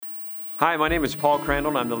Hi, my name is Paul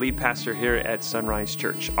Crandall, and I'm the lead pastor here at Sunrise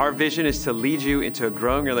Church. Our vision is to lead you into a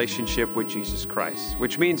growing relationship with Jesus Christ,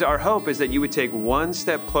 which means our hope is that you would take one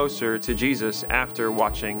step closer to Jesus after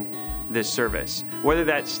watching this service. Whether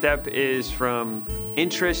that step is from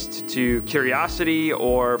interest to curiosity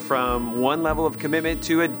or from one level of commitment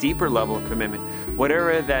to a deeper level of commitment.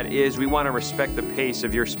 Whatever that is, we want to respect the pace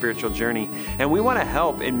of your spiritual journey, and we want to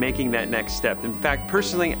help in making that next step. In fact,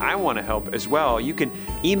 personally, I want to help as well. You can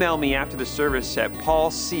email me after the service at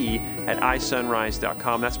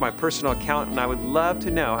paulc@isunrise.com. That's my personal account, and I would love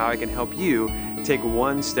to know how I can help you take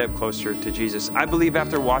one step closer to Jesus. I believe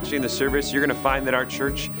after watching the service, you're going to find that our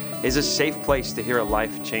church is a safe place to hear a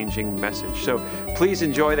life-changing message. So please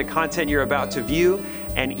enjoy the content you're about to view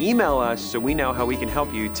and email us so we know how we can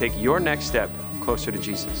help you take your next step closer to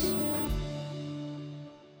Jesus.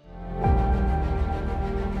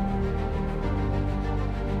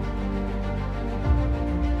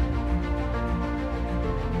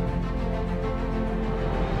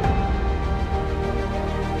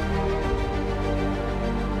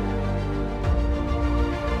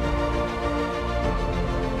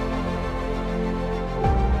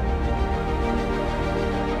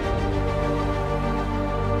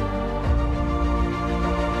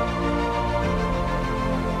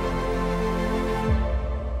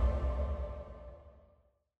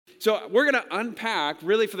 So we're going to unpack,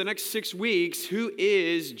 really for the next 6 weeks, who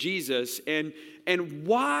is Jesus and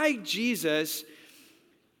why Jesus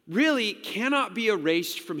really cannot be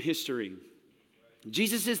erased from history.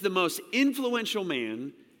 Jesus is the most influential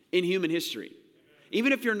man in human history.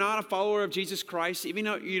 Even if you're not a follower of Jesus Christ, even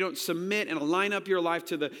though you don't submit and align up your life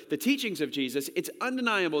to the teachings of Jesus, it's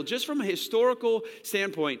undeniable, just from a historical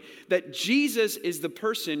standpoint, that Jesus is the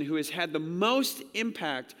person who has had the most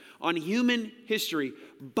impact on human history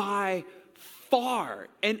by far.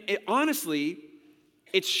 And honestly,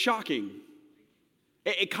 it's shocking.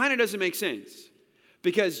 It kind of doesn't make sense,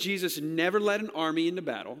 because Jesus never led an army into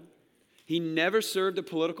battle. He never served a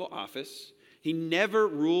political office. He never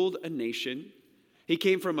ruled a nation. He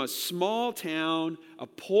came from a small town, a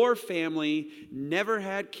poor family, never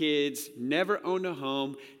had kids, never owned a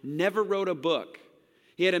home, never wrote a book.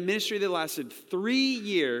 He had a ministry that lasted 3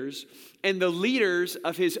 years, and the leaders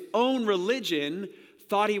of his own religion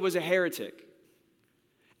thought he was a heretic.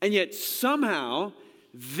 And yet somehow,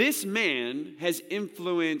 this man has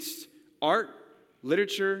influenced art,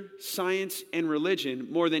 literature, science, and religion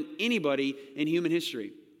more than anybody in human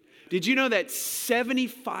history. Did you know that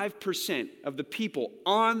 75% of the people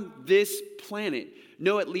on this planet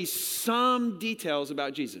know at least some details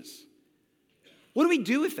about Jesus? What do we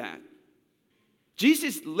do with that?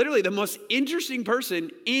 Jesus is literally the most interesting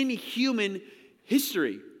person in human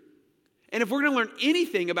history. And if we're going to learn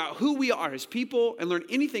anything about who we are as people and learn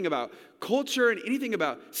anything about culture and anything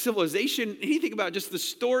about civilization, anything about just the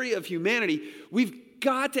story of humanity, we've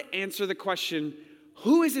got to answer the question,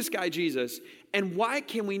 who is this guy Jesus? And why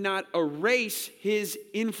can we not erase his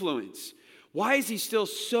influence? Why is he still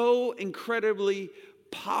so incredibly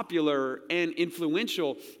popular and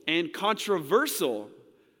influential and controversial,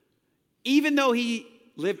 even though he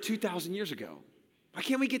lived 2,000 years ago? Why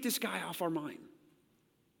can't we get this guy off our mind?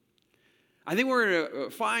 I think what we're going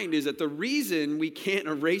to find is that the reason we can't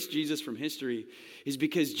erase Jesus from history is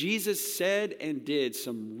because Jesus said and did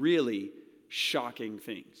some really shocking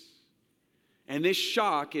things. And this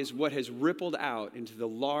shock is what has rippled out into the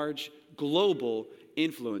large global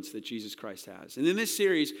influence that Jesus Christ has. And in this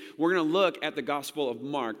series, we're going to look at the Gospel of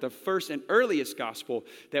Mark, the first and earliest gospel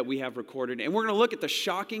that we have recorded. And we're going to look at the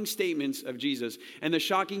shocking statements of Jesus and the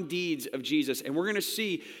shocking deeds of Jesus. And we're going to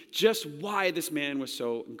see just why this man was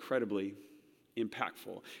so incredibly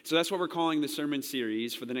impactful. So that's what we're calling the sermon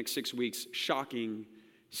series for the next 6 weeks, Shocking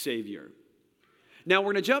Savior. Now,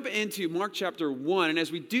 we're going to jump into Mark chapter 1, and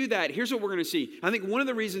as we do that, here's what we're going to see. I think one of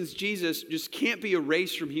the reasons Jesus just can't be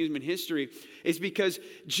erased from human history is because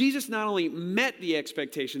Jesus not only met the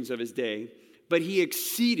expectations of his day, but he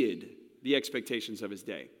exceeded the expectations of his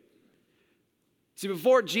day. See,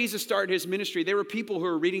 before Jesus started his ministry, there were people who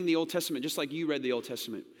were reading the Old Testament just like you read the Old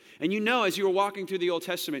Testament. And you know, as you were walking through the Old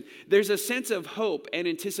Testament, there's a sense of hope and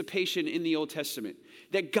anticipation in the Old Testament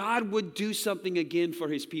that God would do something again for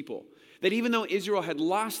his people. That even though Israel had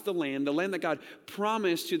lost the land that God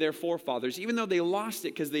promised to their forefathers, even though they lost it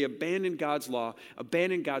because they abandoned God's law,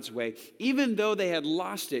 abandoned God's way, even though they had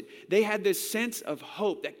lost it, they had this sense of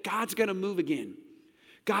hope that God's going to move again.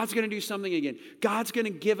 God's going to do something again. God's going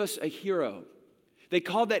to give us a hero. They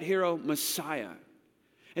called that hero Messiah.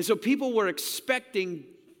 And so people were expecting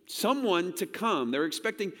someone to come. They were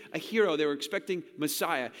expecting a hero. They were expecting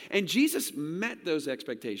Messiah. And Jesus met those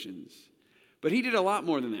expectations. But he did a lot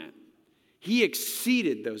more than that. He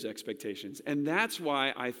exceeded those expectations. And that's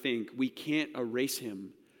why I think we can't erase him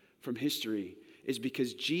from history, is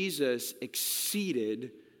because Jesus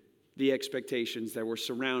exceeded the expectations that were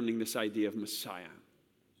surrounding this idea of Messiah.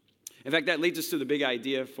 In fact, that leads us to the big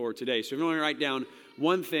idea for today. So if you want to write down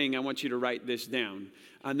one thing, I want you to write this down.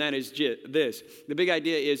 And that is this. The big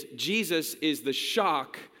idea is Jesus is the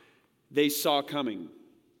shock they saw coming.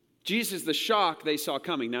 Jesus is the shock they saw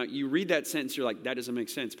coming. Now, you read that sentence, you're like, that doesn't make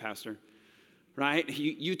sense, Pastor. Right?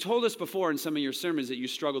 You told us before in some of your sermons that you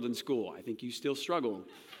struggled in school. I think you still struggle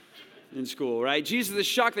in school, right? Jesus is the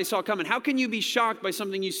shock they saw coming. How can you be shocked by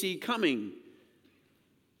something you see coming?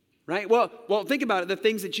 Right? Well, think about it. The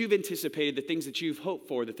things that you've anticipated, the things that you've hoped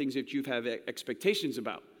for, the things that you've had expectations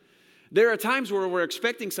about. There are times where we're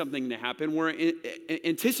expecting something to happen. We're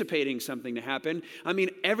anticipating something to happen. I mean,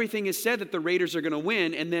 everything is said that the Raiders are going to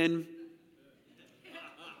win, and then...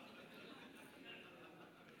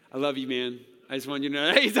 I love you, man. I just want you to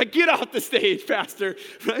know. He's like, get off the stage, Pastor.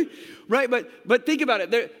 Right? But think about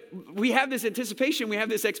it. We have this anticipation. We have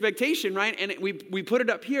this expectation, right? And we put it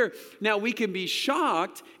up here. Now, we can be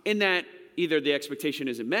shocked in that either the expectation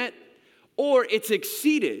isn't met or it's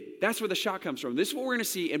exceeded. That's where the shock comes from. This is what we're going to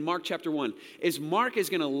see in Mark chapter 1, is Mark is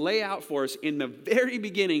going to lay out for us in the very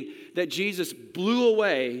beginning that Jesus blew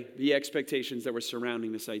away the expectations that were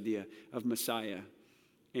surrounding this idea of Messiah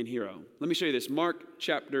and hero. Let me show you this. Mark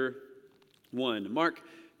chapter 1. Mark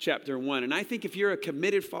chapter 1. And I think if you're a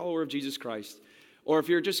committed follower of Jesus Christ, or if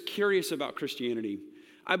you're just curious about Christianity,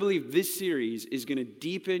 I believe this series is going to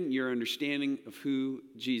deepen your understanding of who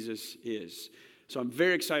Jesus is. So I'm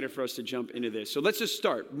very excited for us to jump into this. So let's just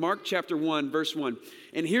start. Mark chapter 1, verse 1.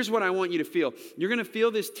 And here's what I want you to feel. You're going to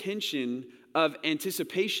feel this tension of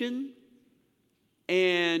anticipation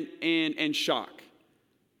and shock.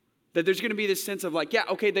 That there's going to be this sense of like, yeah,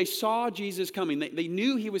 okay, they saw Jesus coming. They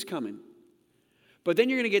knew he was coming. But then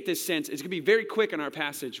you're going to get this sense, it's going to be very quick in our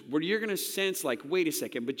passage, where you're going to sense like, wait a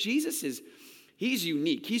second, but Jesus he's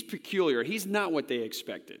unique. He's peculiar. He's not what they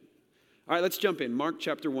expected. All right, let's jump in. Mark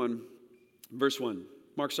chapter 1, verse 1.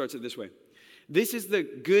 Mark starts it this way. This is the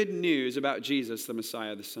good news about Jesus, the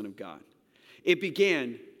Messiah, the Son of God. It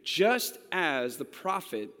began just as the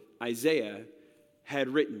prophet Isaiah had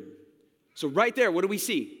written. So right there, what do we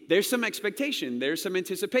see? There's some expectation. There's some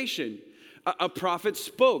anticipation. A prophet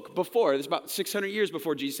spoke before. This is about 600 years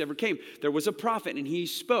before Jesus ever came. There was a prophet, and he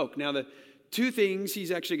spoke. Now, the two things he's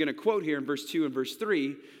actually going to quote here in verse 2 and verse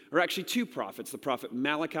 3 are actually two prophets, the prophet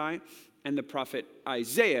Malachi and the prophet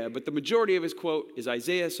Isaiah. But the majority of his quote is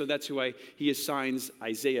Isaiah, so that's who he assigns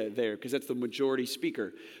Isaiah there, because that's the majority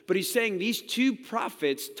speaker. But he's saying these two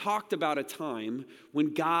prophets talked about a time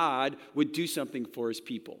when God would do something for his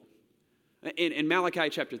people. In Malachi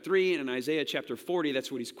chapter 3 and in Isaiah chapter 40,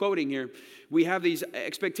 that's what he's quoting here, we have these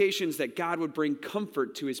expectations that God would bring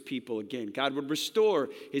comfort to his people again. God would restore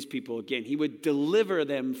his people again. He would deliver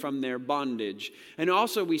them from their bondage. And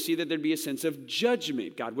also we see that there'd be a sense of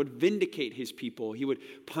judgment. God would vindicate his people. He would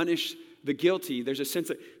punish the guilty. There's a sense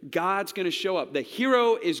that God's going to show up. The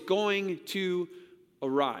hero is going to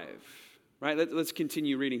arrive. Right? Let's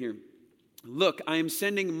continue reading here. Look, I am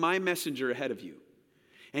sending my messenger ahead of you,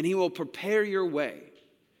 and he will prepare your way.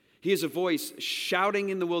 He is a voice shouting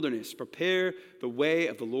in the wilderness, prepare the way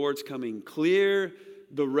of the Lord's coming, clear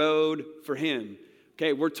the road for him.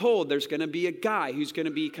 Okay, we're told there's going to be a guy who's going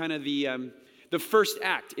to be kind of the first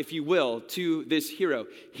act, if you will, to this hero.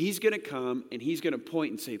 He's going to come and he's going to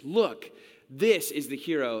point and say, look, this is the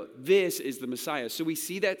hero. This is the Messiah. So we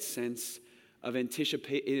see that sense of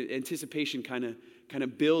anticipation kind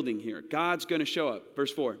of building here. God's going to show up.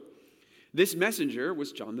 Verse 4. This messenger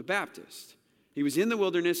was John the Baptist. He was in the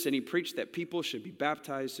wilderness and he preached that people should be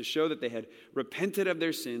baptized to show that they had repented of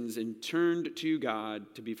their sins and turned to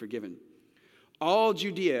God to be forgiven. All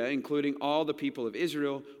Judea, including all the people of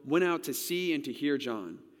Israel, went out to see and to hear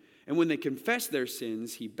John. And when they confessed their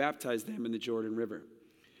sins, he baptized them in the Jordan River.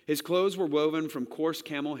 His clothes were woven from coarse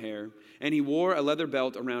camel hair, and he wore a leather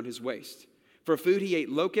belt around his waist. For food, he ate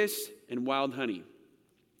locusts and wild honey.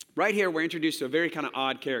 Right here, we're introduced to a very kind of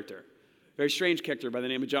odd character. Very strange character by the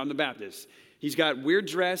name of John the Baptist. He's got weird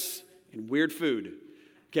dress and weird food.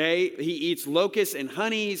 Okay, he eats locusts and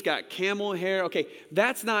honey. He's got camel hair. Okay,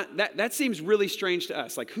 that seems really strange to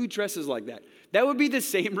us. Like, who dresses like that? That would be the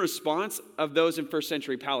same response of those in first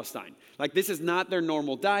century Palestine. Like, this is not their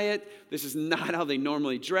normal diet. This is not how they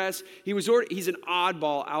normally dress. He's an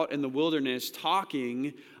oddball out in the wilderness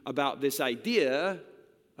talking about this idea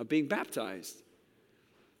of being baptized.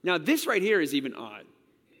 Now, this right here is even odd.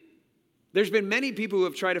 There's been many people who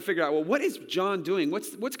have tried to figure out, well, what is John doing?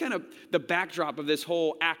 What's kind of the backdrop of this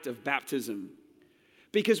whole act of baptism?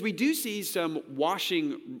 Because we do see some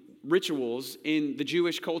washing rituals in the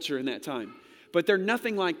Jewish culture in that time, but they're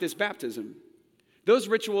nothing like this baptism. Those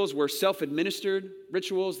rituals were self-administered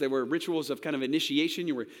rituals. They were rituals of kind of initiation.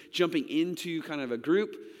 You were jumping into kind of a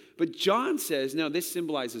group. But John says, no, this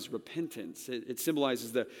symbolizes repentance. It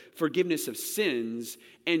symbolizes the forgiveness of sins.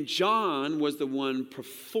 And John was the one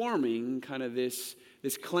performing kind of this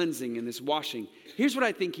cleansing and this washing. Here's what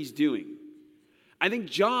I think he's doing. I think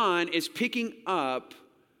John is picking up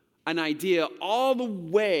an idea all the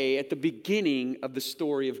way at the beginning of the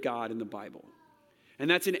story of God in the Bible. And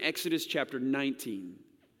that's in Exodus chapter 19.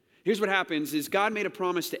 Here's what happens is God made a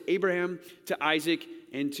promise to Abraham, to Isaac,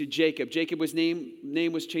 and to Jacob. Jacob's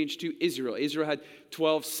name was changed to Israel. Israel had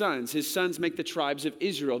 12 sons. His sons make the tribes of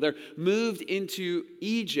Israel. They're moved into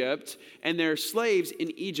Egypt, and they're slaves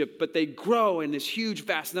in Egypt, but they grow in this huge,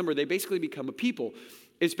 vast number. They basically become a people.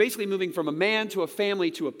 It's basically moving from a man to a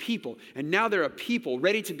family to a people. And now they're a people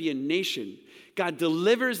ready to be a nation. God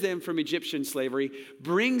delivers them from Egyptian slavery,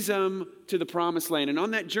 brings them to the promised land. And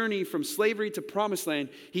on that journey from slavery to promised land,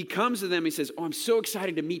 he comes to them. He says, I'm so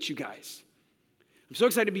excited to meet you guys. I'm so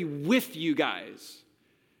excited to be with you guys.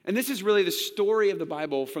 And this is really the story of the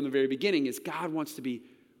Bible from the very beginning, is God wants to be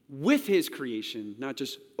with his creation, not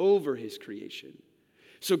just over his creation.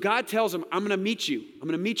 So God tells him, I'm going to meet you. I'm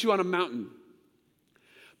going to meet you on a mountain.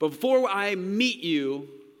 But before I meet you,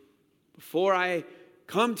 before I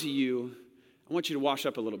come to you, I want you to wash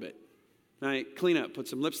up a little bit, right? Clean up, put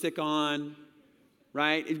some lipstick on,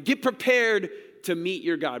 right? And get prepared to meet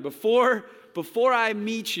your God. Before I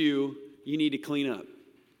meet you, you need to clean up. All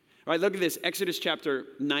right, look at this, Exodus chapter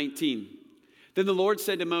 19. Then the Lord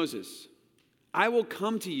said to Moses, I will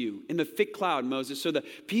come to you in the thick cloud, Moses, so the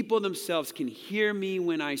people themselves can hear me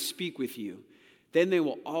when I speak with you. Then they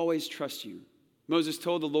will always trust you. Moses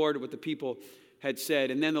told the Lord what the people had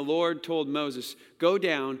said, and then the Lord told Moses, go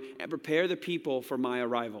down and prepare the people for my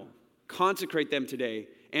arrival. Consecrate them today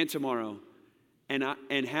and tomorrow,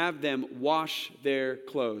 and have them wash their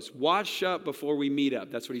clothes. Wash up before we meet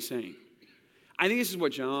up. That's what he's saying. I think this is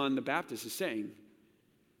what John the Baptist is saying.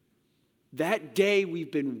 That day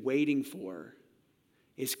we've been waiting for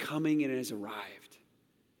is coming and has arrived.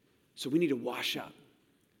 So we need to wash up.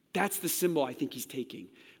 That's the symbol I think he's taking.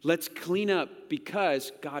 Let's clean up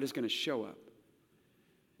because God is going to show up.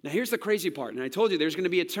 Now here's the crazy part, and I told you there's going to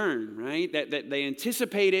be a turn, right? That they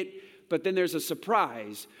anticipate it, but then there's a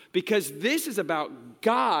surprise because this is about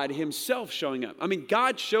God himself showing up. I mean,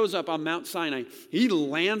 God shows up on Mount Sinai. He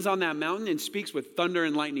lands on that mountain and speaks with thunder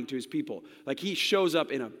and lightning to his people. Like he shows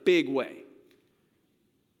up in a big way.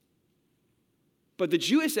 But the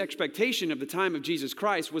Jewish expectation of the time of Jesus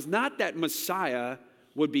Christ was not that Messiah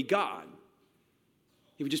would be God.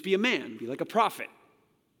 He would just be a man, be like a prophet,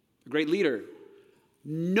 a great leader.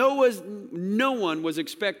 No one was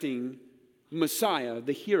expecting Messiah,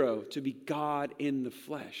 the hero, to be God in the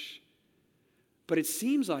flesh. But it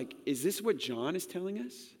seems like, is this what John is telling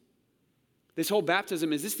us? This whole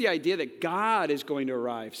baptism, is this the idea that God is going to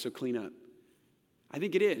arrive, so clean up? I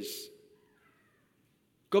think it is.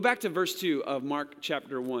 Go back to verse 2 of Mark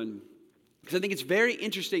chapter 1. Because I think it's very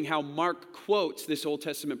interesting how Mark quotes this Old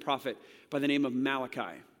Testament prophet by the name of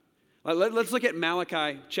Malachi. Let's look at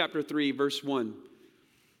Malachi chapter 3, verse 1.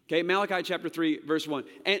 Okay, Malachi chapter 3, verse 1.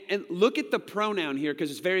 And look at the pronoun here because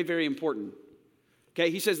it's very, very important. Okay,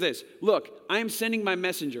 he says this, look, I am sending my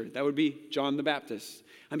messenger. That would be John the Baptist.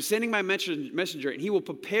 I'm sending my messenger, and he will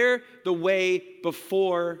prepare the way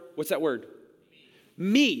before, what's that word?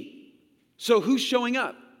 Me. So who's showing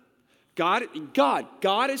up? God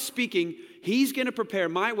is speaking. He's going to prepare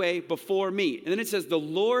my way before me. And then it says, the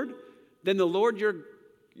Lord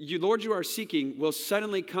you are seeking will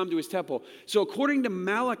suddenly come to his temple. So according to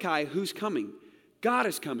Malachi, who's coming? God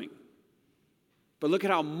is coming. But look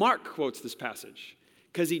at how Mark quotes this passage,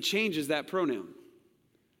 because he changes that pronoun.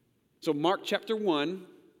 So Mark chapter 1,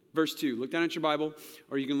 verse 2. Look down at your Bible,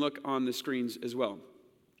 or you can look on the screens as well.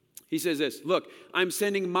 He says this, look, I'm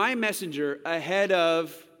sending my messenger ahead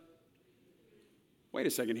of... Wait a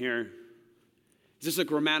second here. Is this a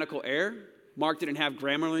grammatical error? Mark didn't have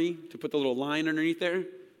Grammarly to put the little line underneath there.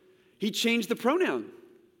 He changed the pronoun.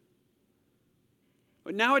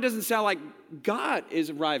 But now it doesn't sound like God is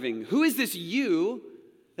arriving. Who is this you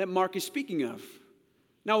that Mark is speaking of?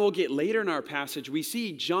 Now we'll get later in our passage, we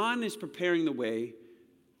see John is preparing the way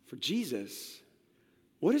for Jesus.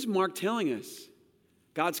 What is Mark telling us?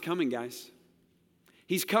 God's coming, guys.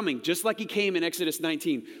 He's coming, just like he came in Exodus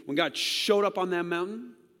 19 when God showed up on that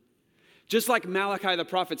mountain. Just like Malachi the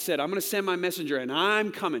prophet said, I'm going to send my messenger and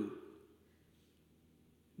I'm coming.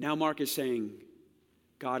 Now Mark is saying,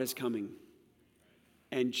 God is coming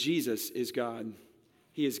and Jesus is God.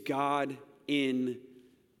 He is God in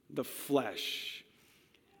the flesh.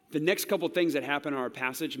 The next couple things that happen in our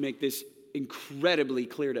passage make this incredibly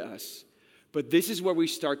clear to us. But this is where we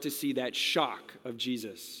start to see that shock of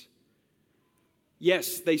Jesus.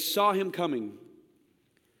 Yes, they saw him coming,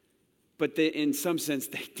 but in some sense,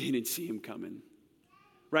 they didn't see him coming.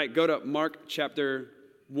 Right, go to Mark chapter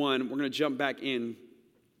 1. We're going to jump back in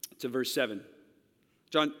to verse 7.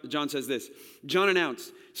 John says this. John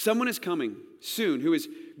announced, someone is coming soon who is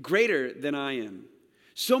greater than I am.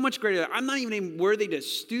 So much greater that I'm not even worthy to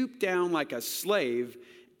stoop down like a slave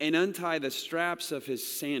and untie the straps of his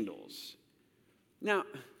sandals. Now,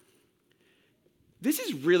 this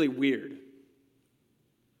is really weird.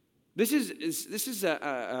 This is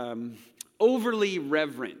overly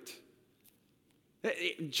reverent.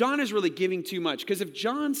 John is really giving too much, because if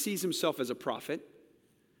John sees himself as a prophet,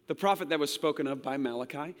 the prophet that was spoken of by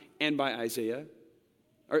Malachi and by Isaiah,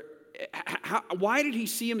 why did he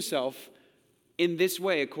see himself in this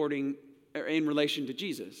way in relation to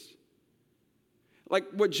Jesus? Like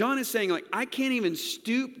what John is saying, like, I can't even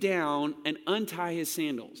stoop down and untie his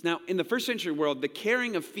sandals. Now, in the first century world, the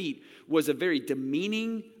carrying of feet was a very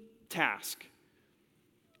demeaning task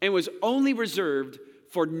and was only reserved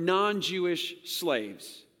for non-Jewish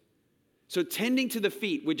slaves. So tending to the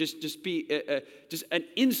feet would just be just an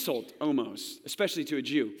insult almost, especially to a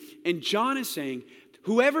Jew. And John is saying,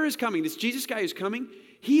 whoever is coming, this Jesus guy who's coming,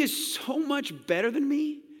 he is so much better than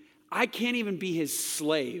me, I can't even be his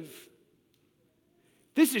slave.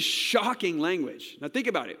 This is shocking language. Now think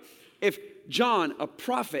about it. If John, a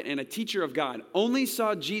prophet and a teacher of God, only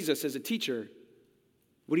saw Jesus as a teacher,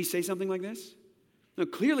 would he say something like this? No,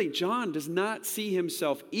 clearly John does not see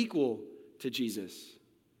himself equal to Jesus.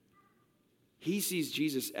 He sees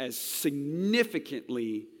Jesus as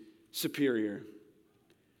significantly superior.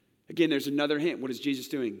 Again, there's another hint. What is Jesus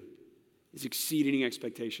doing? He's exceeding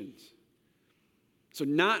expectations. So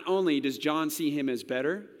not only does John see him as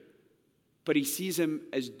better, but he sees him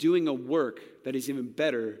as doing a work that is even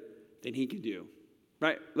better than he can do.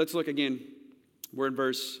 Right? Let's look again. We're in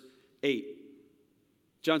verse 8.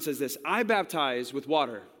 John says this, I baptize with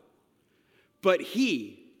water, but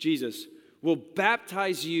he, Jesus, will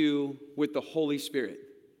baptize you with the Holy Spirit.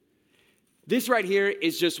 This right here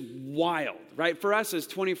is just wild, right? For us as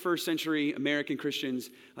 21st century American Christians,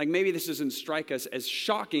 like maybe this doesn't strike us as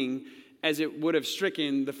shocking as it would have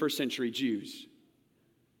stricken the first century Jews.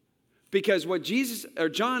 Because what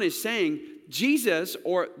John is saying, Jesus,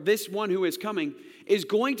 or this one who is coming, is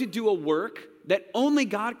going to do a work that only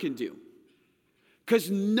God can do. Because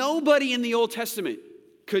nobody in the Old Testament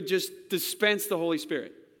could just dispense the Holy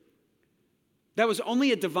Spirit. That was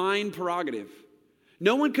only a divine prerogative.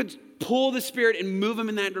 No one could pull the Spirit and move him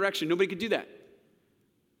in that direction. Nobody could do that.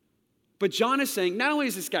 But John is saying, not only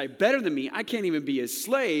is this guy better than me, I can't even be his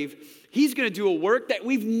slave, he's going to do a work that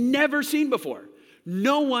we've never seen before.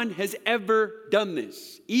 No one has ever done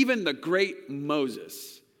this, even the great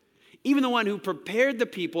Moses. Even the one who prepared the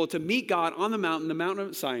people to meet God on the mountain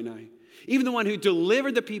of Sinai. Even the one who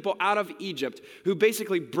delivered the people out of Egypt, who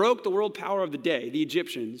basically broke the world power of the day, the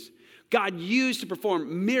Egyptians, God used to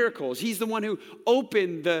perform miracles. He's the one who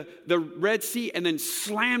opened the Red Sea and then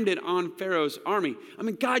slammed it on Pharaoh's army. I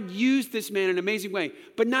mean, God used this man in an amazing way,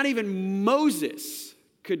 but not even Moses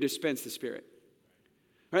could dispense the Spirit.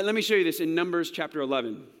 All right, let me show you this in Numbers chapter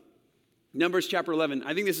 11. Numbers chapter 11,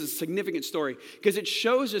 I think this is a significant story because it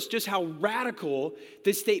shows us just how radical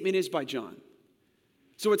this statement is by John.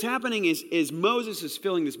 So what's happening is Moses is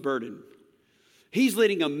feeling this burden. He's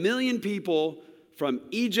leading 1 million people from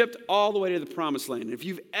Egypt all the way to the promised land. And if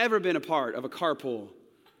you've ever been a part of a carpool,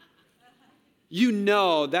 you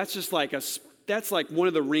know that's like one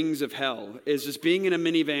of the rings of hell, is just being in a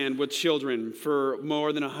minivan with children for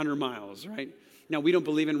more than 100 miles, right? Now, we don't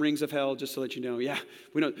believe in rings of hell, just to let you know. Yeah,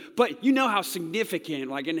 we don't. But you know how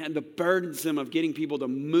significant, and the burdensome of getting people to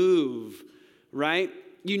move, right?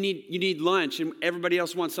 You need lunch, and everybody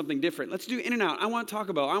else wants something different. Let's do In-N-Out. I want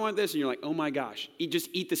Taco Bell. I want this. And you're like, oh my gosh, just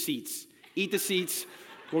eat the seats. Eat the seats.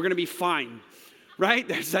 We're going to be fine, right?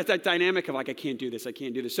 There's that dynamic of like, I can't do this. I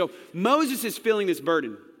can't do this. So Moses is feeling this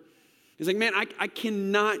burden. He's like, man, I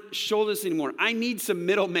cannot shoulder this anymore. I need some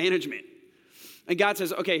middle management. And God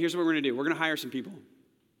says, okay, here's what we're going to do. We're going to hire some people.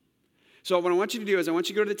 So what I want you to do is I want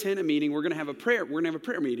you to go to the tent, a meeting. We're going to have a prayer. We're going to have a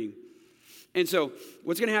prayer meeting. And so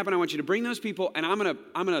what's going to happen, I want you to bring those people, and I'm going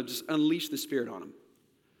to just unleash the Spirit on them.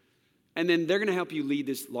 And then they're going to help you lead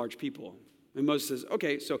this large people. And Moses says,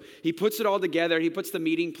 okay, so he puts it all together. He puts the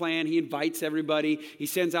meeting plan. He invites everybody. He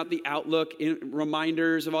sends out the Outlook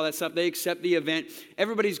reminders of all that stuff. They accept the event.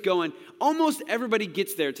 Everybody's going. Almost everybody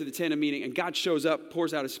gets there to the tent of meeting, and God shows up,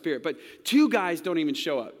 pours out his Spirit. But 2 guys don't even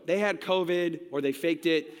show up. They had COVID, or they faked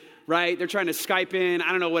it, right? They're trying to Skype in.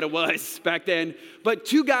 I don't know what it was back then. But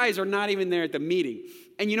 2 guys are not even there at the meeting.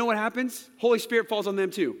 And you know what happens? Holy Spirit falls on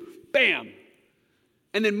them too. Bam!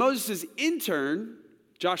 And then Moses' intern,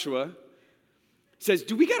 Joshua, says,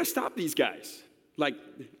 do we got to stop these guys? Like,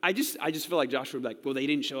 I just feel like Joshua would be like, well, they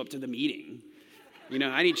didn't show up to the meeting. You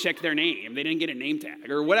know, I need to check their name. They didn't get a name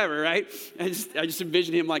tag or whatever, right? I just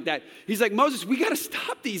envision him like that. He's like, Moses, we got to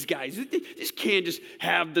stop these guys. They just can't just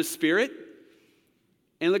have the Spirit.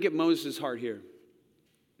 And look at Moses' heart here,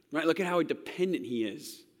 right? Look at how dependent he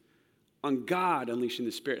is on God unleashing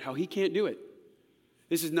the Spirit, how he can't do it.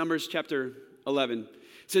 This is Numbers chapter 11.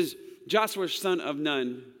 It says, Joshua, son of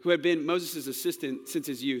Nun, who had been Moses' assistant since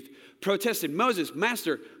his youth, protested, Moses,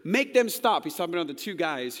 master, make them stop. He's talking about the 2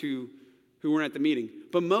 guys who weren't at the meeting.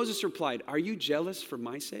 But Moses replied, are you jealous for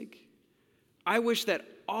my sake? I wish that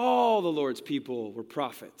all the Lord's people were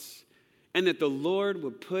prophets, and that the Lord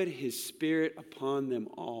would put his Spirit upon them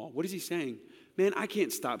all. What is he saying? Man, I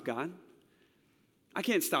can't stop God. I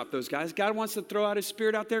can't stop those guys. God wants to throw out his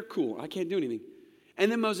Spirit out there. Cool. I can't do anything.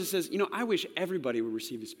 And then Moses says, I wish everybody would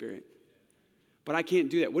receive the Spirit. But I can't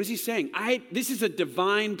do that. What is he saying? This is a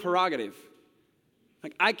divine prerogative.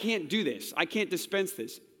 Like, I can't do this. I can't dispense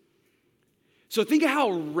this. So think of how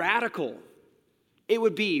radical it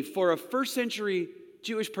would be for a first century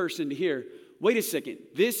Jewish person to hear, wait a second,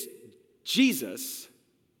 this Jesus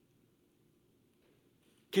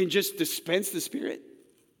can just dispense the Spirit?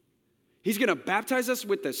 He's going to baptize us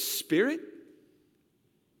with the Spirit?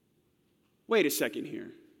 Wait a second here.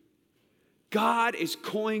 God is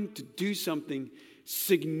going to do something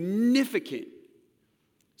significant.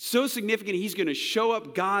 So significant, he's going to show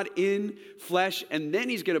up God in flesh, and then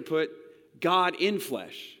he's going to put God in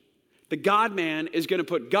flesh. The God-man is going to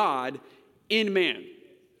put God in man.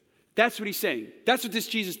 That's what he's saying. That's what this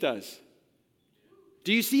Jesus does.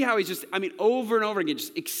 Do you see how he's just, over and over again,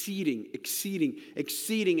 just exceeding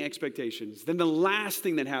expectations. Then the last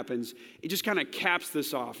thing that happens, it just kind of caps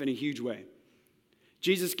this off in a huge way.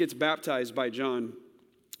 Jesus gets baptized by John,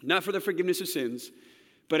 not for the forgiveness of sins,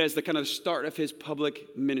 but as the kind of start of his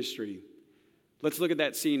public ministry. Let's look at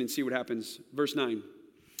that scene and see what happens. Verse 9.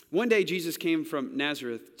 One day Jesus came from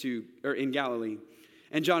Nazareth in Galilee,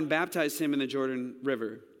 and John baptized him in the Jordan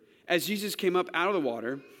River. As Jesus came up out of the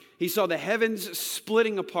water, he saw the heavens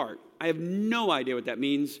splitting apart. I have no idea what that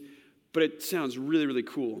means, but it sounds really, really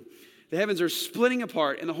cool. The heavens are splitting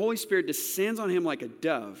apart, and the Holy Spirit descends on him like a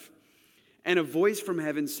dove. And a voice from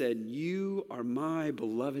heaven said, you are my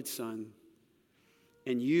beloved Son,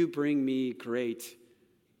 and you bring me great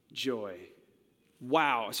joy.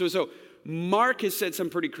 Wow. So Mark has said some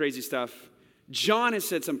pretty crazy stuff. John has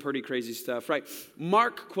said some pretty crazy stuff, right?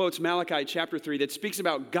 Mark quotes Malachi chapter 3 that speaks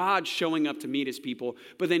about God showing up to meet his people,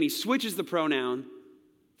 but then he switches the pronoun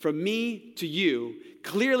from me to you,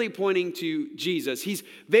 clearly pointing to Jesus. He's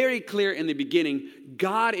very clear in the beginning,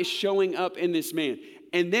 God is showing up in this man.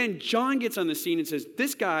 And then John gets on the scene and says,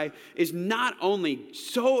 this guy is not only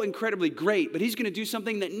so incredibly great, but he's going to do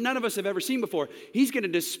something that none of us have ever seen before. He's going to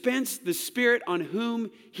dispense the Spirit on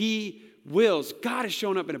whom he wills. God is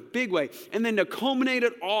showing up in a big way. And then to culminate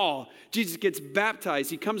it all, Jesus gets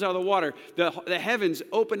baptized. He comes out of the water. The heavens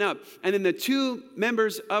open up. And then the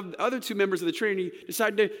other two members of the Trinity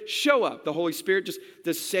decide to show up. The Holy Spirit just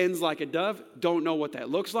descends like a dove. Don't know what that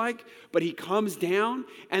looks like, but he comes down.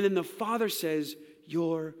 And then the Father says,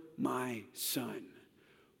 you're my Son.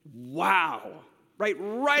 Wow.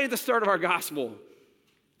 Right at the start of our gospel.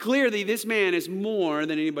 Clearly, this man is more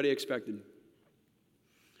than anybody expected.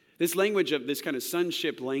 This language of this kind of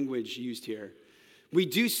sonship language used here, we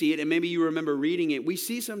do see it, and maybe you remember reading it. We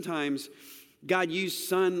see sometimes God use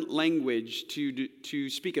son language to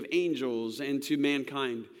speak of angels and to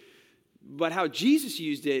mankind. But how Jesus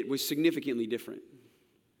used it was significantly different.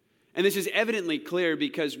 And this is evidently clear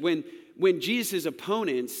because when Jesus'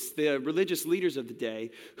 opponents, the religious leaders of the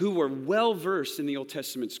day, who were well-versed in the Old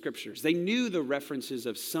Testament scriptures, they knew the references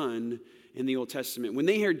of son in the Old Testament. When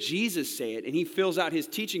they hear Jesus say it, and he fills out his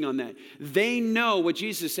teaching on that, they know what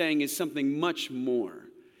Jesus is saying is something much more.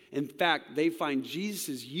 In fact, they find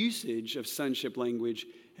Jesus' usage of sonship language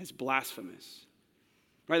as blasphemous.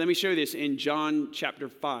 Right, let me show you this in John chapter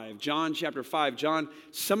 5. John chapter 5, John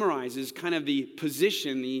summarizes kind of the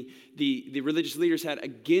position the religious leaders had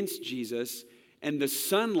against Jesus, and the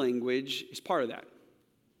son language is part of that.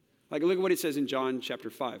 Like, look at what it says in John chapter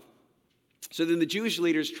 5. So then the Jewish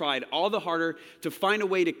leaders tried all the harder to find a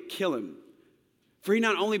way to kill him. For he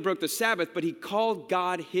not only broke the Sabbath, but he called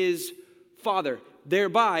God his Father,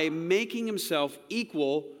 thereby making himself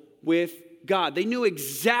equal with God. They knew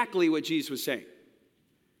exactly what Jesus was saying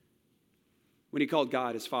when he called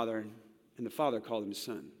God his Father, and the Father called him his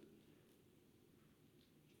Son.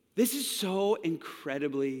 This is so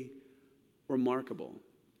incredibly remarkable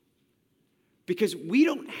because we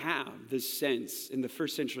don't have this sense in the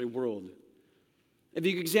first century world. If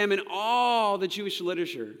you examine all the Jewish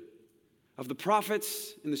literature of the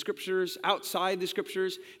prophets in the scriptures, outside the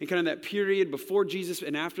scriptures, and kind of that period before Jesus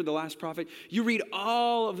and after the last prophet, you read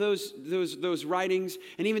all of those writings,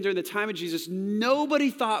 and even during the time of Jesus, nobody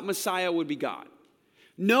thought Messiah would be God.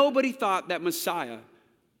 Nobody thought that Messiah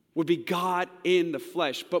would be God in the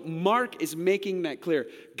flesh. But Mark is making that clear.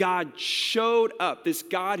 God showed up, this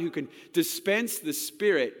God who can dispense the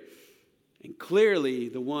Spirit, and clearly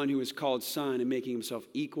the one who is called Son and making himself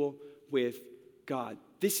equal with God.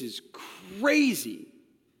 This is crazy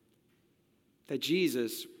that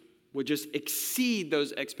Jesus would just exceed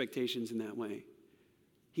those expectations in that way.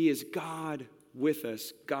 He is God with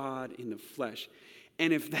us, God in the flesh.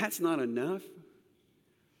 And if that's not enough,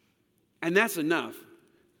 and that's enough,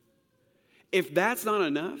 if that's not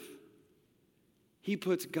enough, he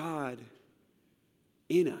puts God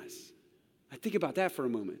in us. Now think about that for a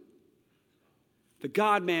moment. The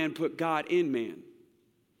God-man put God in man.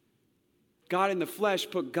 God in the flesh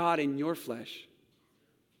put God in your flesh.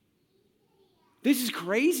 This is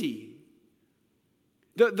crazy.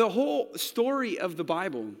 The whole story of the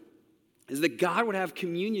Bible is that God would have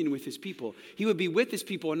communion with his people. He would be with his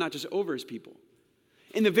people and not just over his people.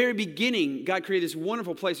 In the very beginning, God created this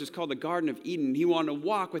wonderful place. It's called the Garden of Eden. He wanted to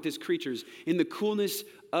walk with his creatures in the coolness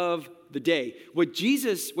of the day.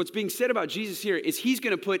 What's being said about Jesus here is he's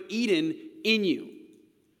going to put Eden in you.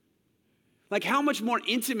 Like, how much more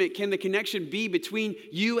intimate can the connection be between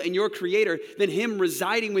you and your Creator than him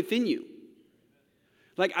residing within you?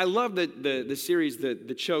 Like, I love the series,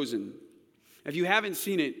 The Chosen. If you haven't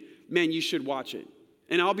seen it, man, you should watch it.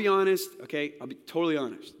 And I'll be honest, okay? I'll be totally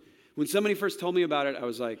honest. When somebody first told me about it, I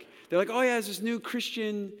was like, they're like, oh yeah, it's this new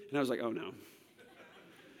Christian. And I was like, oh no.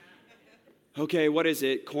 Okay, what is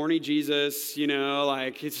it? Corny Jesus,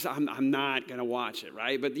 like I'm not going to watch it,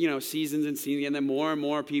 right? But, seasons and seasons, and then more and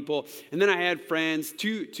more people. And then I had friends,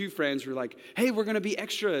 two friends were like, hey, we're going to be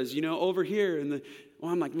extras, over here.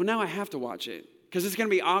 I'm like, well, now I have to watch it. Because it's going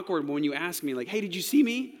to be awkward when you ask me, like, hey, did you see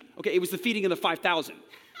me? Okay, it was the feeding of the 5,000.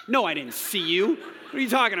 No, I didn't see you. What are you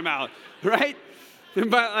talking about, right?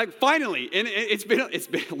 But finally, and it's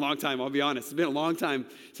been a long time, I'll be honest. It's been a long time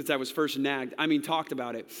since I was first talked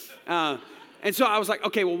about it. And so I was like,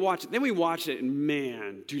 okay, we'll watch it. Then we watched it, and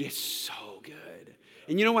man, dude, it's so good.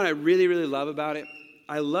 And you know what I really, really love about it?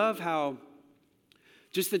 I love how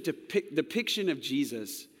just the depiction of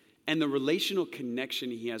Jesus and the relational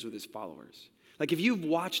connection he has with his followers. Like, if you've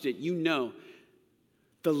watched it, you know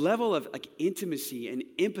the level of intimacy and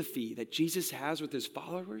empathy that Jesus has with his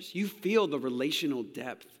followers. You feel the relational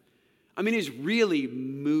depth. I mean, it's really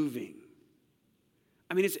moving.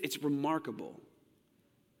 I mean, it's remarkable.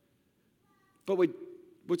 But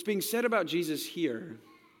what's being said about Jesus here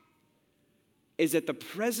is that the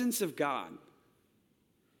presence of God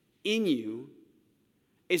in you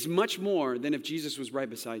is much more than if Jesus was right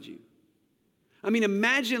beside you. I mean,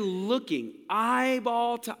 imagine looking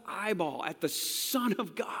eyeball to eyeball at the Son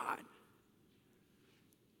of God,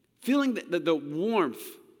 feeling the warmth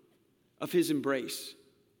of his embrace,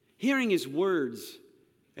 hearing his words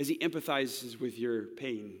as he empathizes with your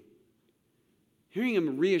pain, hearing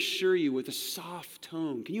him reassure you with a soft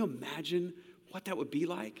tone. Can you imagine what that would be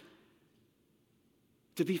like?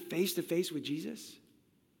 To be face to face with Jesus?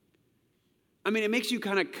 I mean, it makes you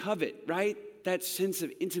kind of covet, right? That sense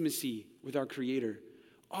of intimacy with our Creator.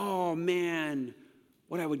 Oh man,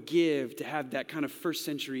 what I would give to have that kind of first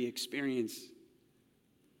century experience.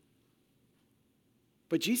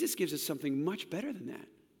 But Jesus gives us something much better than that.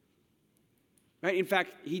 Right? In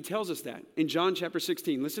fact, he tells us that in John chapter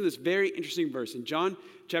 16. Listen to this very interesting verse. In John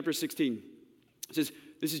chapter 16, it says,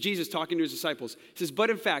 this is Jesus talking to his disciples. He says,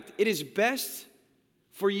 but in fact, it is best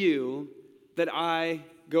for you that I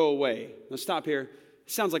go away. Now stop here.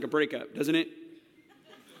 It sounds like a breakup, doesn't it?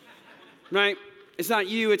 Right? It's not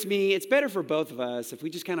you, it's me. It's better for both of us if we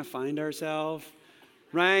just kind of find ourselves,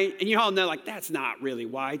 right? And you all know, like, that's not really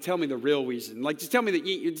why. Tell me the real reason. Like, just tell me that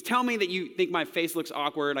you think my face looks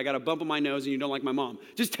awkward, I got a bump on my nose, and you don't like my mom.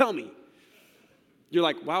 Just tell me. You're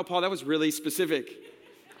like, wow, Paul, that was really specific.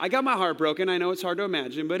 I got my heart broken. I know it's hard to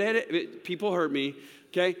imagine, but people hurt me,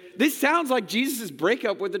 okay? This sounds like Jesus'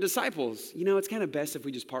 breakup with the disciples. It's kind of best if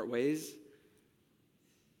we just part ways.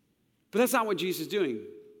 But that's not what Jesus is doing.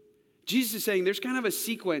 Jesus is saying there's kind of a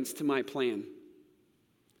sequence to my plan.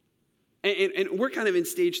 And we're kind of in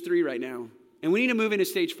stage 3 right now. And we need to move into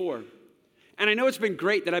stage 4. And I know it's been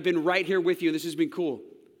great that I've been right here with you. And this has been cool.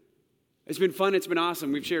 It's been fun. It's been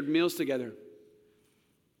awesome. We've shared meals together.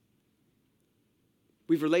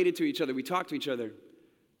 We've related to each other. We talked to each other.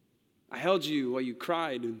 I held you while you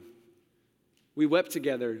cried. And we wept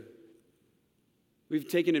together. We've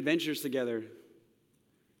taken adventures together.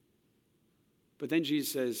 But then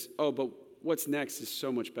Jesus says, oh, but what's next is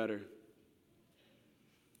so much better.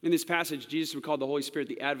 In this passage, Jesus would call the Holy Spirit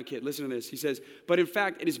the advocate. Listen to this. He says, but in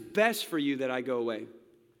fact, it is best for you that I go away.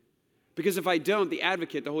 Because if I don't, the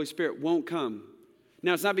advocate, the Holy Spirit, won't come.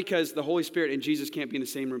 Now, it's not because the Holy Spirit and Jesus can't be in the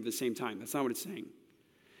same room at the same time. That's not what it's saying.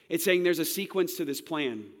 It's saying there's a sequence to this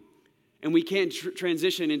plan. And we can't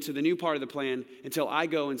transition into the new part of the plan until I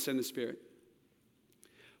go and send the Spirit.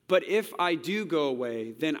 But if I do go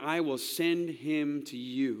away, then I will send him to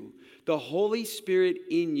you. The Holy Spirit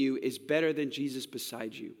in you is better than Jesus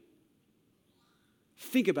beside you.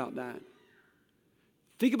 Think about that.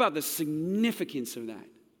 Think about the significance of that.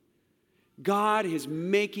 God is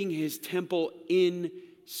making his temple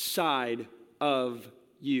inside of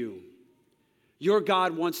you. Your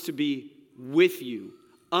God wants to be with you.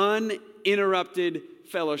 Uninterrupted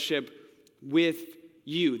fellowship with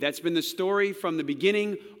you. That's been the story from the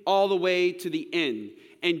beginning all the way to the end.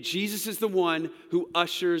 And Jesus is the one who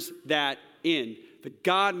ushers that in. The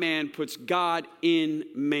God-man puts God in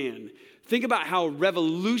man. Think about how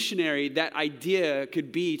revolutionary that idea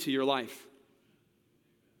could be to your life.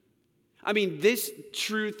 I mean, this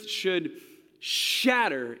truth should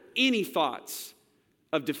shatter any thoughts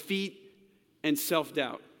of defeat and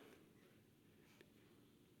self-doubt.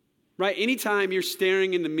 Right? Anytime you're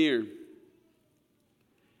staring in the mirror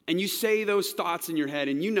and you say those thoughts in your head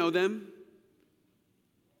and you know them,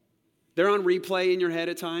 they're on replay in your head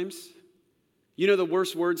at times. You know the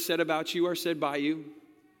worst words said about you are said by you.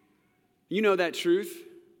 You know that truth.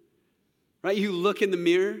 Right? You look in the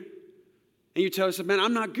mirror and you tell yourself, man,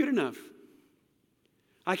 I'm not good enough.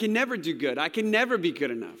 I can never do good. I can never be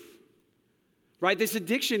good enough. Right? This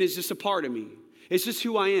addiction is just a part of me. It's just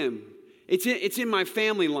who I am. It's in my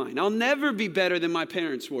family line. I'll never be better than my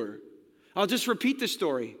parents were. I'll just repeat the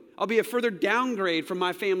story. I'll be a further downgrade from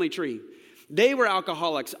my family tree. They were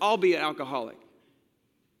alcoholics. I'll be an alcoholic.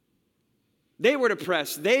 They were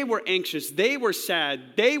depressed. They were anxious. They were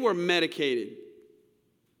sad. They were medicated.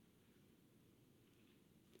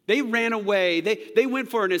 They ran away. They went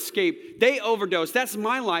for an escape. They overdosed. That's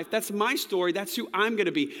my life. That's my story. That's who I'm going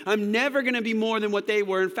to be. I'm never going to be more than what they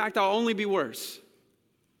were. In fact, I'll only be worse.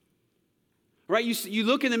 Right? You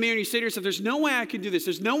look in the mirror and you say to yourself, there's no way I can do this.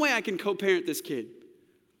 There's no way I can co-parent this kid.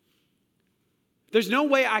 There's no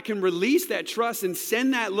way I can release that trust and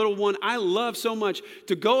send that little one I love so much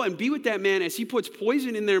to go and be with that man as he puts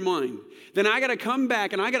poison in their mind. Then I got to come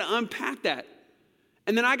back and I got to unpack that.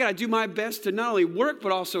 And then I got to do my best to not only work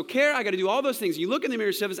but also care. I got to do all those things. You look in the mirror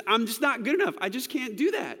and say, I'm just not good enough. I just can't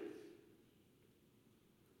do that.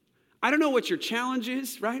 I don't know what your challenge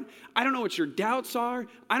is, right? I don't know what your doubts are.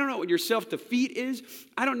 I don't know what your self-defeat is.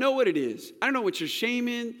 I don't know what it is. I don't know what your shame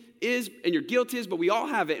is and your guilt is, but we all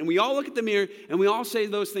have it. And we all look at the mirror and we all say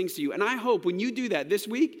those things to you. And I hope when you do that this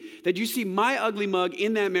week, that you see my ugly mug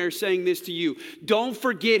in that mirror saying this to you. Don't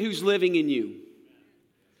forget who's living in you.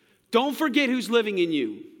 Don't forget who's living in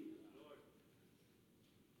you.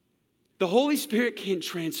 The Holy Spirit can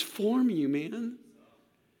transform you, man.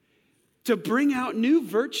 To bring out new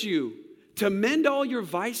virtue, to mend all your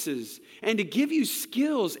vices, and to give you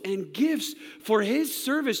skills and gifts for his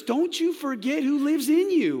service. Don't you forget who lives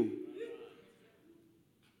in you.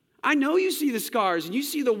 I know you see the scars and you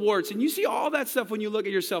see the warts and you see all that stuff when you look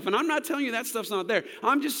at yourself. And I'm not telling you that stuff's not there.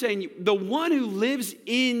 I'm just saying the one who lives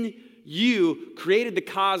in you created the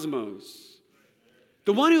cosmos.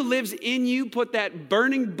 The one who lives in you put that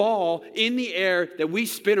burning ball in the air that we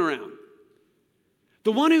spin around.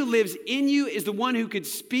 The one who lives in you is the one who could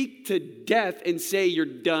speak to death and say, you're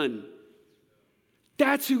done.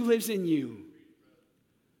 That's who lives in you.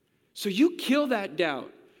 So you kill that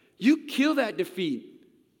doubt. You kill that defeat.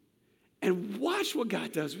 And watch what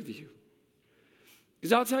God does with you.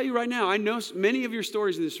 Because I'll tell you right now, I know many of your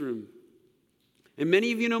stories in this room. And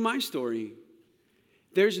many of you know my story.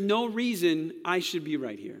 There's no reason I should be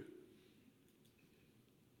right here.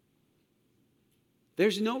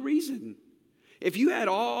 There's no reason. If you had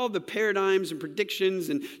all the paradigms and predictions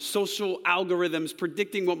and social algorithms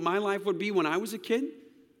predicting what my life would be when I was a kid,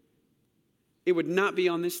 it would not be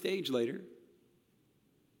on this stage later.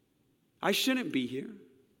 I shouldn't be here.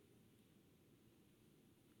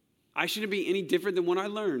 I shouldn't be any different than what I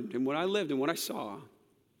learned and what I lived and what I saw.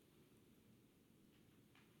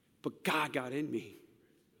 But God got in me.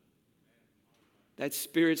 That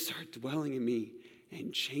Spirit started dwelling in me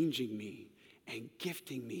and changing me and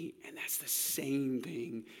gifting me. And that's the same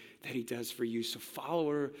thing that he does for you. So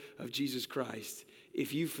follower of Jesus Christ,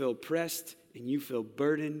 if you feel pressed and you feel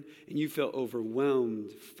burdened and you feel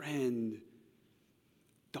overwhelmed, friend,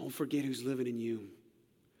 don't forget who's living in you.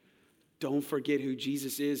 Don't forget who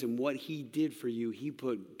Jesus is and what he did for you. He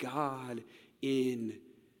put God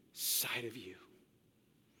inside of you.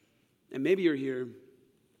 And maybe you're here,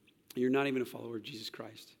 you're not even a follower of Jesus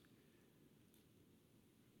Christ.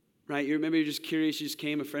 Right? Maybe you're just curious, you just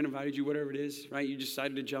came, a friend invited you, whatever it is, right? You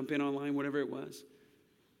decided to jump in online, whatever it was.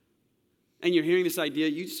 And you're hearing this idea,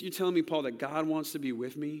 you're telling me, Paul, that God wants to be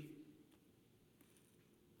with me?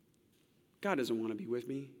 God doesn't want to be with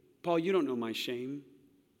me. Paul, you don't know my shame.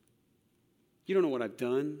 You don't know what I've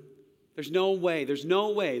done. There's no way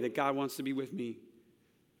that God wants to be with me.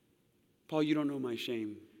 Paul, you don't know my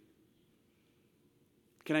shame.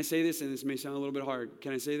 Can I say this? And this may sound a little bit hard.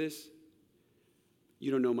 Can I say this?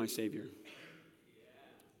 You don't know my Savior.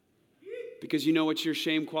 Because you know what your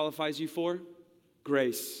shame qualifies you for?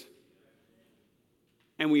 Grace.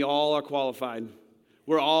 And we all are qualified.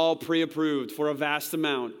 We're all pre-approved for a vast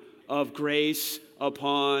amount of grace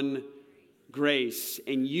upon grace.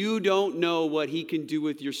 And you don't know what he can do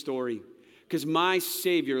with your story. Because my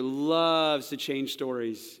Savior loves to change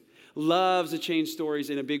stories. Loves to change stories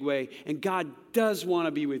in a big way. And God does want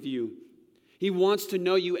to be with you. He wants to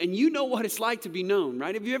know you. And you know what it's like to be known,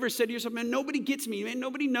 right? Have you ever said to yourself, man, nobody gets me. Man,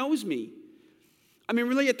 nobody knows me. I mean,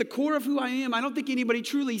 really, at the core of who I am, I don't think anybody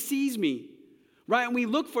truly sees me. Right? And we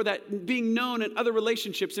look for that being known in other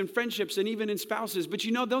relationships and friendships and even in spouses. But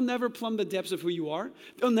you know, they'll never plumb the depths of who you are.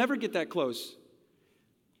 They'll never get that close.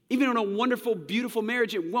 Even in a wonderful, beautiful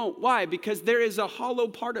marriage, it won't. Why? Because there is a hollow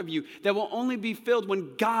part of you that will only be filled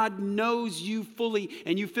when God knows you fully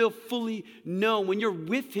and you feel fully known. When you're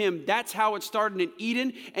with him, that's how it started in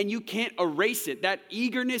Eden, and you can't erase it. That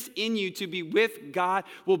eagerness in you to be with God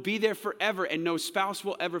will be there forever, and no spouse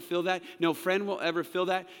will ever feel that. No friend will ever feel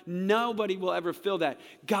that. Nobody will ever feel that.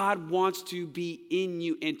 God wants to be in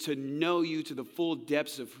you and to know you to the full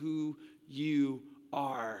depths of who you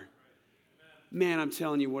are. Man, I'm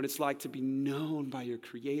telling you, what it's like to be known by your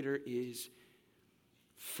Creator is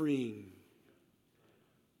freeing.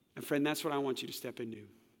 And friend, that's what I want you to step into.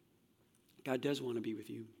 God does want to be with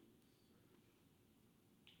you.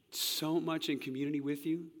 So much in community with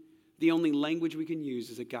you. The only language we can use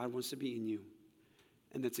is that God wants to be in you.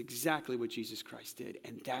 And that's exactly what Jesus Christ did.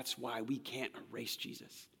 And that's why we can't erase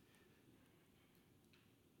Jesus.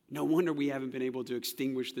 No wonder we haven't been able to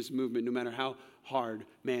extinguish this movement, no matter how hard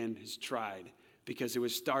man has tried. Because it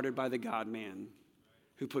was started by the God-man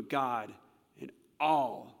who put God in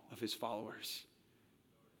all of his followers.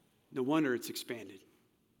 No wonder it's expanded.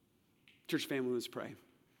 Church family, let's pray.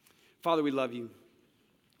 Father, we love you.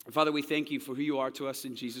 Father, we thank you for who you are to us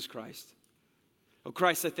in Jesus Christ. Oh,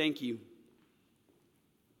 Christ, I thank you.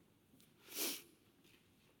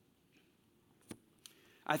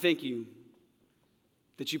 I thank you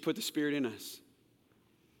that you put the Spirit in us.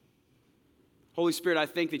 Holy Spirit, I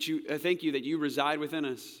thank you that you reside within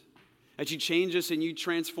us, that you change us and you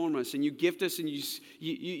transform us and you gift us and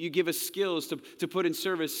you give us skills to put in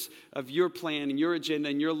service of your plan and your agenda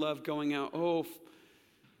and your love going out. Oh,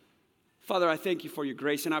 Father, I thank you for your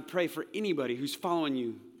grace, and I pray for anybody who's following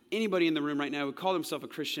you, anybody in the room right now who call themselves a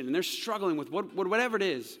Christian and they're struggling with whatever it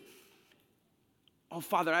is. Oh,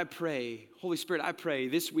 Father, I pray, Holy Spirit, I pray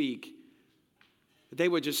this week that they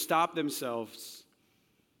would just stop themselves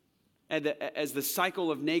as the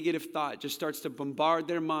cycle of negative thought just starts to bombard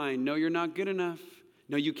their mind. No, you're not good enough.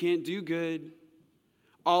 No, you can't do good.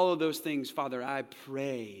 All of those things, Father, I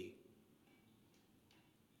pray.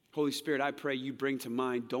 Holy Spirit, I pray you bring to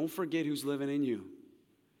mind. Don't forget who's living in you.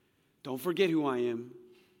 Don't forget who I am.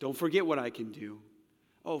 Don't forget what I can do.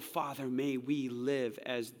 Oh, Father, may we live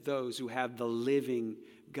as those who have the living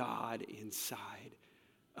God inside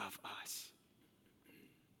of us.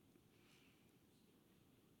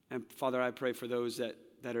 And Father, I pray for those that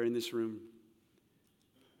are in this room.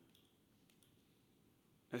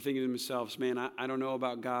 They're thinking to themselves, man, I don't know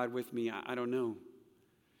about God with me. I don't know.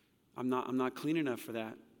 I'm not clean enough for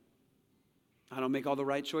that. I don't make all the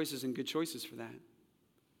right choices and good choices for that.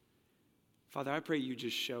 Father, I pray you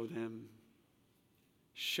just show them.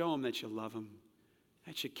 Show them that you love them,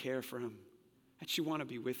 that you care for them, that you want to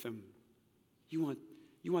be with them. You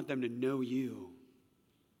want them to know you.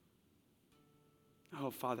 Oh,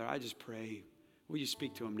 Father, I just pray, will you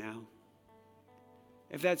speak to them now?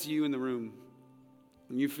 If that's you in the room,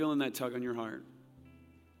 And you're feeling that tug on your heart.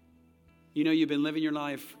 You know, you've been living your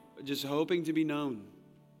life just hoping to be known,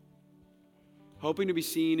 hoping to be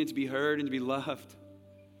seen and to be heard and to be loved.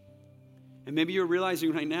 And maybe you're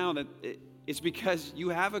realizing right now that it's because you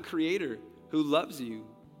have a Creator who loves you.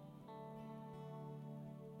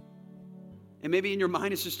 And maybe in your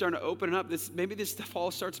mind it's just starting to open up. Maybe this stuff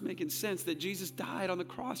all starts making sense, that Jesus died on the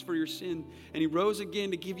cross for your sin and he rose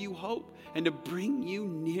again to give you hope and to bring you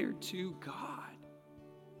near to God.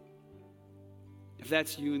 If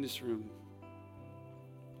that's you in this room,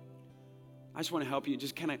 I just want to help you,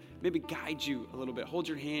 just kind of maybe guide you a little bit. Hold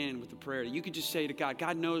your hand with the prayer. You could just say to God,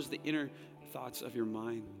 God knows the inner thoughts of your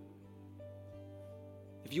mind.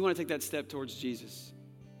 If you want to take that step towards Jesus,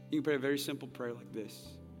 you can pray a very simple prayer like this.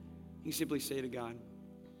 You simply say to God,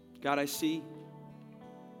 God, I see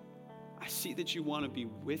that you want to be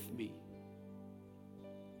with me.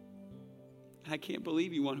 And I can't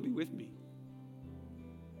believe you want to be with me.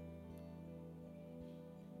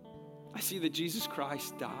 I see that Jesus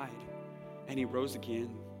Christ died and he rose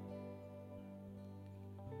again.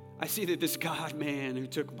 I see that this God-man who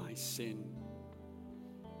took my sin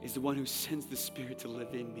is the one who sends the Spirit to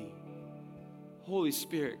live in me. Holy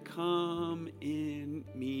Spirit, come in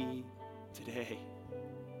me today.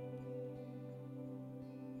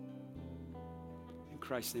 In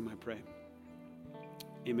Christ's name I pray.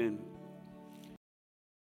 Amen.